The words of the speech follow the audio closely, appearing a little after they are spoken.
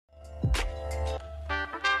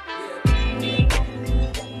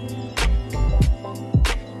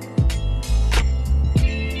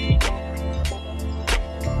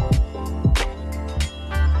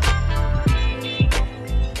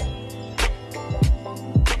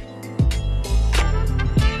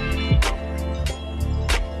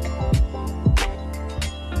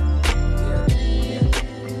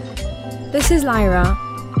This is Lyra,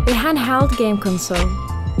 the handheld game console.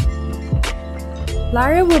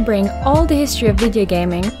 Lyra will bring all the history of video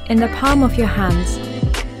gaming in the palm of your hands.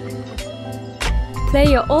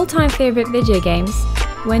 Play your all-time favorite video games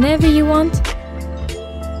whenever you want,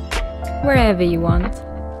 wherever you want.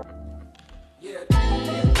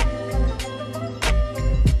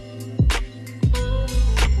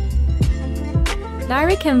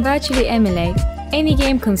 Lyra can virtually emulate any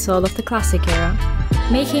game console of the classic era,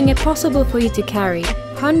 making it possible for you to carry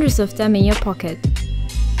hundreds of them in your pocket.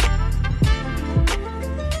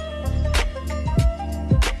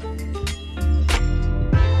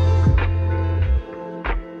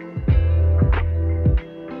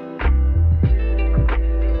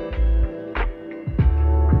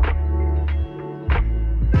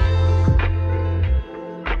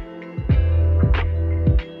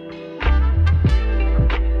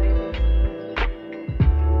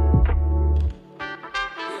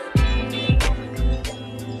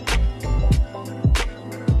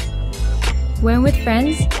 When with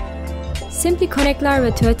friends, simply connect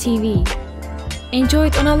Lyra to a TV, enjoy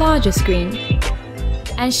it on a larger screen,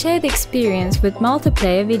 and share the experience with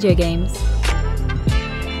multiplayer video games.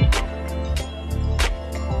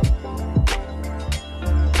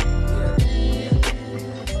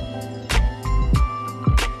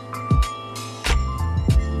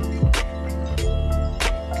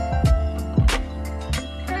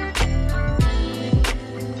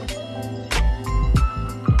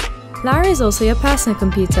 Lyra is also your personal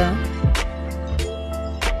computer.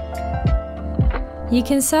 You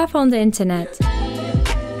can surf on the internet,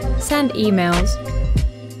 send emails,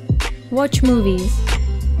 watch movies,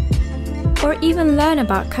 or even learn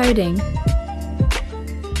about coding.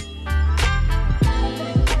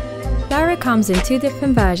 Lyra comes in two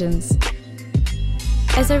different versions.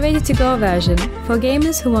 As a ready-to-go version for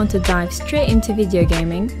gamers who want to dive straight into video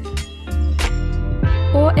gaming,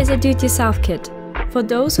 or as a do-it-yourself kit for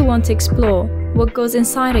those who want to explore what goes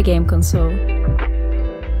inside a game console.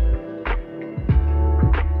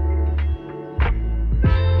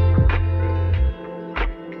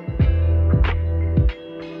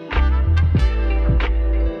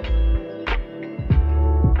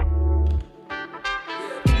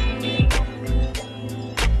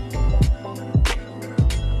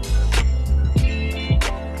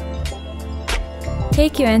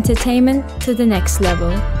 Take your entertainment to the next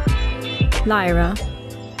level. Lyra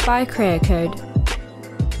by Creoqode.